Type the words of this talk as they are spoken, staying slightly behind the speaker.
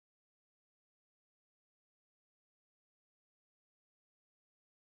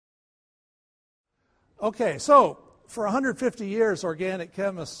Okay, so for 150 years, organic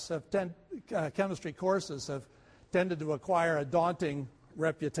chemists have chemistry courses have tended to acquire a daunting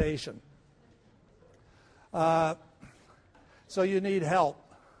reputation. So you need help.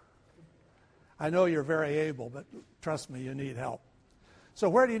 I know you're very able, but trust me, you need help. So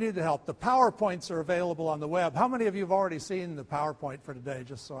where do you need the help? The PowerPoints are available on the web. How many of you have already seen the PowerPoint for today,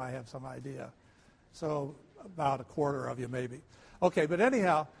 just so I have some idea? So about a quarter of you maybe. Okay, but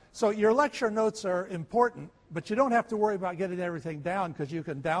anyhow, so your lecture notes are important, but you don't have to worry about getting everything down because you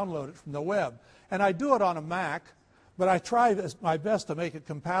can download it from the web. And I do it on a Mac, but I try my best to make it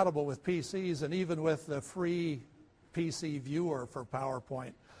compatible with PCs and even with the free PC viewer for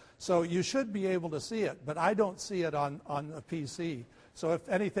PowerPoint. So you should be able to see it, but I don't see it on a PC. So if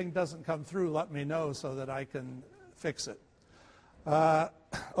anything doesn't come through, let me know so that I can fix it.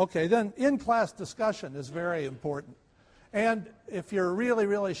 Okay, then in-class discussion is very important. And if you're really,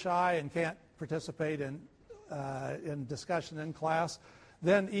 really shy and can't participate in discussion in class,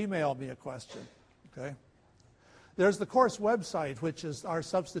 then email me a question, okay? There's the course website, which is our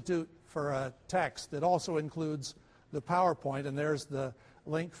substitute for a text. It also includes the PowerPoint, and there's the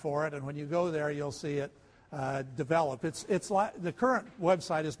link for it. And when you go there, you'll see it develop. The current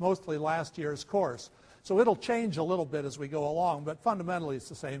website is mostly last year's course. So it'll change a little bit as we go along, but fundamentally it's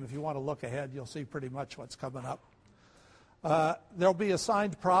the same. If you want to look ahead, you'll see pretty much what's coming up. There'll be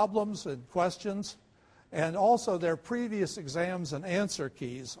assigned problems and questions, and also their previous exams and answer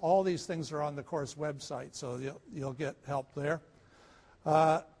keys. All these things are on the course website, so you'll get help there.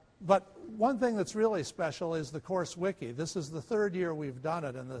 But one thing that's really special is the course wiki. This is the third year we've done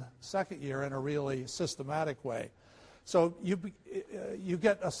it, and the second year in a really systematic way. So you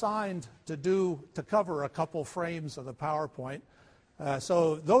get assigned to cover a couple frames of the PowerPoint.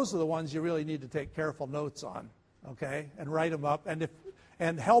 So those are the ones you really need to take careful notes on, okay, and write them up,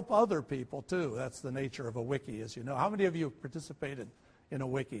 and help other people too. That's the nature of a wiki, as you know. How many of you have participated in a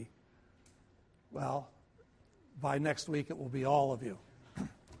wiki? Well, by next week it will be all of you.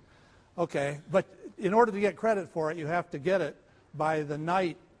 Okay, but in order to get credit for it, you have to get it by the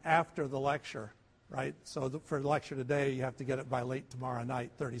night after the lecture, right? So for the lecture today, you have to get it by late tomorrow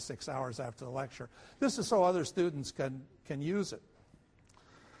night, 36 hours after the lecture. This is so other students can use it.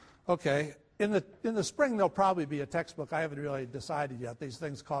 Okay, in the spring there'll probably be a textbook. I haven't really decided yet. These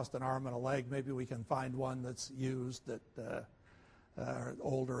things cost an arm and a leg. Maybe we can find one that's used, or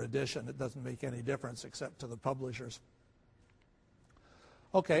older edition. It doesn't make any difference except to the publishers.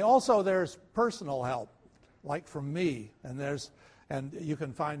 Okay, also there's personal help, like from me, and you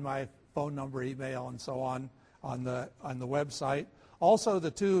can find my phone number, email, and so on the website. Also,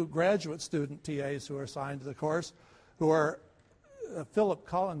 the two graduate student TAs who are assigned to the course, who are Philip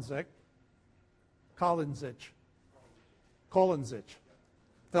Kolinzich,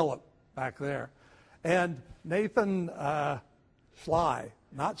 Philip back there, and Nathan Schley,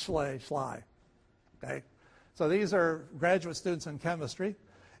 not Schley, Schley. Okay. So these are graduate students in chemistry,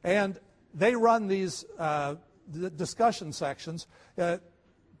 and they run these discussion sections.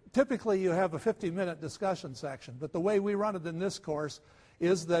 Typically, you have a 50-minute discussion section, but the way we run it in this course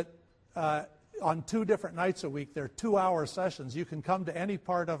is that on 2 different nights a week, they're 2-hour sessions. You can come to any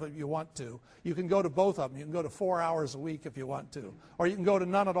part of it you want to. You can go to both of them. You can go to 4 hours a week if you want to, or you can go to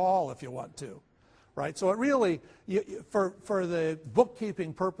none at all if you want to. Right? So it really, for the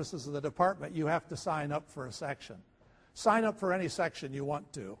bookkeeping purposes of the department, you have to sign up for a section. Sign up for any section you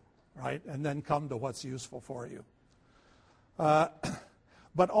want to, right? And then come to what's useful for you.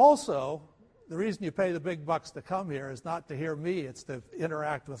 But also, the reason you pay the big bucks to come here is not to hear me, it's to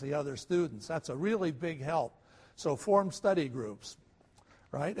interact with the other students. That's a really big help. So form study groups,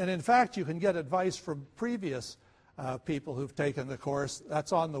 right? And in fact, you can get advice from previous people who've taken the course.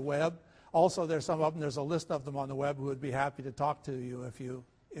 That's on the web. Also, there's some of them, there's a list of them on the web who would be happy to talk to you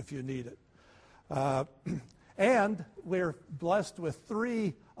if you need it. And we're blessed with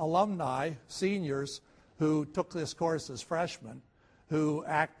 3 alumni, seniors, who took this course as freshmen, who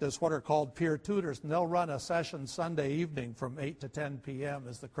act as what are called peer tutors, and they'll run a session Sunday evening from 8 to 10 p.m.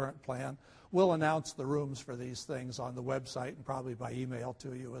 is the current plan. We'll announce the rooms for these things on the website and probably by email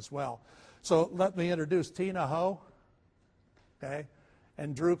to you as well. So let me introduce Tina Ho, okay,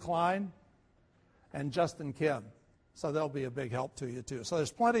 and Drew Klein, and Justin Kim. So they'll be a big help to you too. So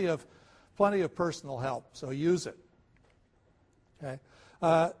there's plenty of personal help, so use it. Okay.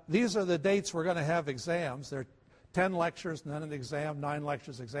 These are the dates we're going to have exams. There are 10 lectures and then an exam, 9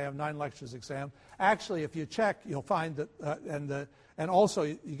 lectures exam, 9 lectures exam. Actually, if you check, you'll find that, and also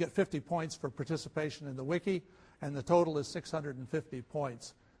you get 50 points for participation in the wiki, and the total is 650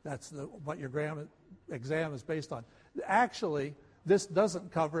 points. That's what your exam is based on. Actually, This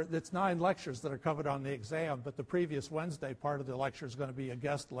doesn't cover, it's 9 lectures that are covered on the exam, but the previous Wednesday part of the lecture is going to be a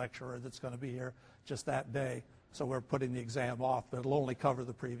guest lecturer that's going to be here just that day. So we're putting the exam off, but it'll only cover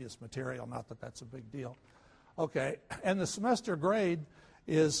the previous material, not that that's a big deal. Okay, and the semester grade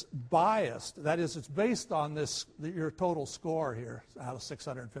is biased. That is, it's based on this, your total score here out of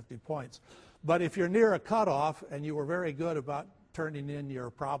 650 points. But if you're near a cutoff and you were very good about turning in your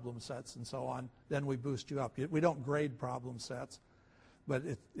problem sets and so on, then we boost you up. We don't grade problem sets, but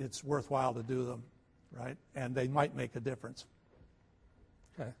it's worthwhile to do them, right? And they might make a difference.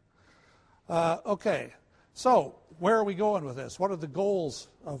 Okay. Okay. So where are we going with this? What are the goals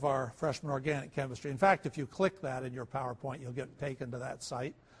of our freshman organic chemistry? In fact, if you click that in your PowerPoint, you'll get taken to that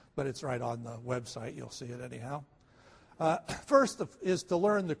site, but it's right on the website. You'll see it anyhow. First is to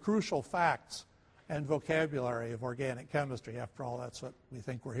learn the crucial facts and vocabulary of organic chemistry. After all, that's what we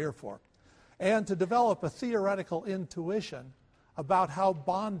think we're here for. And to develop a theoretical intuition about how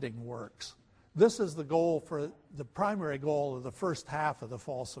bonding works. This is the goal for the primary goal of the first half of the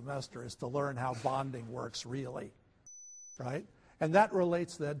fall semester, is to learn how bonding works really, right? And that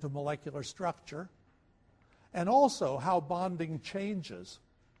relates then to molecular structure and also how bonding changes.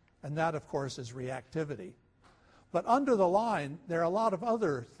 And that, of course, is reactivity. But under the line, there are a lot of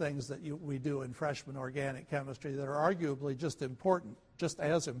other things that we do in freshman organic chemistry that are arguably just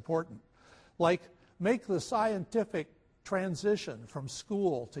as important, like make the scientific transition from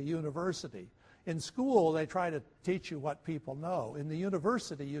school to university. In school, they try to teach you what people know. In the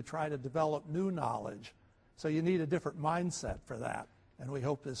university, you try to develop new knowledge. So you need a different mindset for that, and we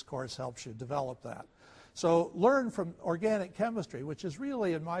hope this course helps you develop that. So learn from organic chemistry, which is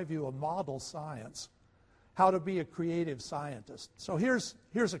really, in my view, a model science, how to be a creative scientist. So here's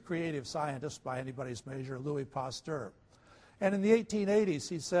a creative scientist by anybody's measure, Louis Pasteur. And in the 1880s,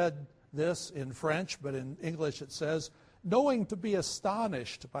 he said this in French, but in English it says, "Knowing to be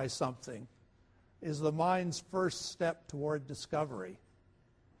astonished by something is the mind's first step toward discovery."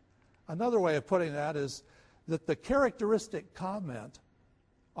 Another way of putting that is that the characteristic comment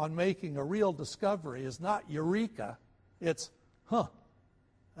on making a real discovery is not eureka, it's, huh,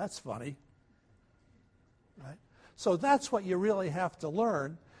 that's funny. Right? So that's what you really have to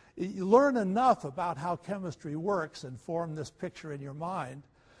learn. You learn enough about how chemistry works and form this picture in your mind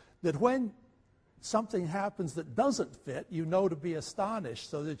that when something happens that doesn't fit, you know to be astonished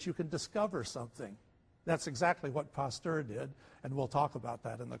so that you can discover something. That's exactly what Pasteur did, and we'll talk about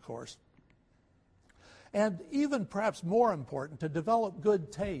that in the course. And even perhaps more important, to develop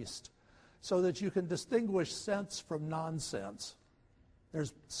good taste so that you can distinguish sense from nonsense.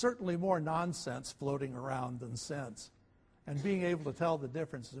 There's certainly more nonsense floating around than sense. And being able to tell the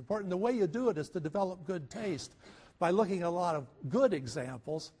difference is important. The way you do it is to develop good taste by looking at a lot of good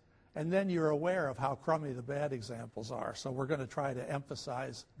examples, and then you're aware of how crummy the bad examples are. So we're going to try to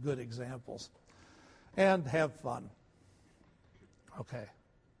emphasize good examples. And have fun. Okay.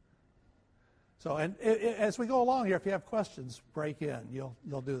 So, and as we go along here, if you have questions, break in.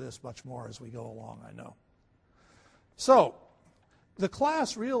 You'll do this much more as we go along, I know. So, the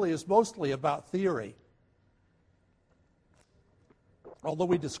class really is mostly about theory. Although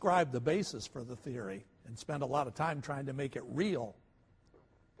we describe the basis for the theory and spend a lot of time trying to make it real.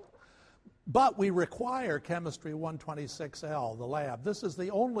 But we require Chemistry 126L, the lab. This is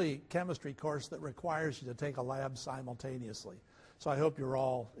the only chemistry course that requires you to take a lab simultaneously. So I hope you're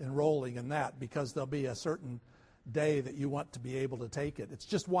all enrolling in that, because there'll be a certain day that you want to be able to take it. It's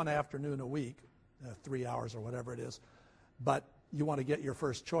just one afternoon a week, 3 hours or whatever it is. But you want to get your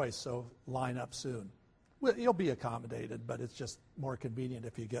first choice, so line up soon. Well, you'll be accommodated, but it's just more convenient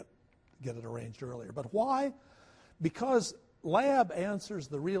if you get it arranged earlier. But why? Because lab answers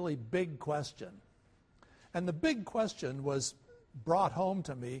the really big question. And the big question was brought home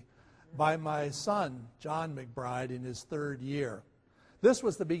to me by my son, John McBride, in his 3rd year. This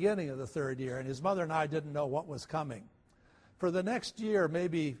was the beginning of the 3rd year, and his mother and I didn't know what was coming. For the next year,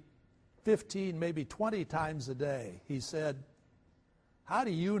 maybe 15, maybe 20 times a day, he said, "How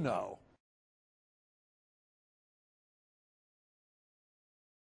do you know?"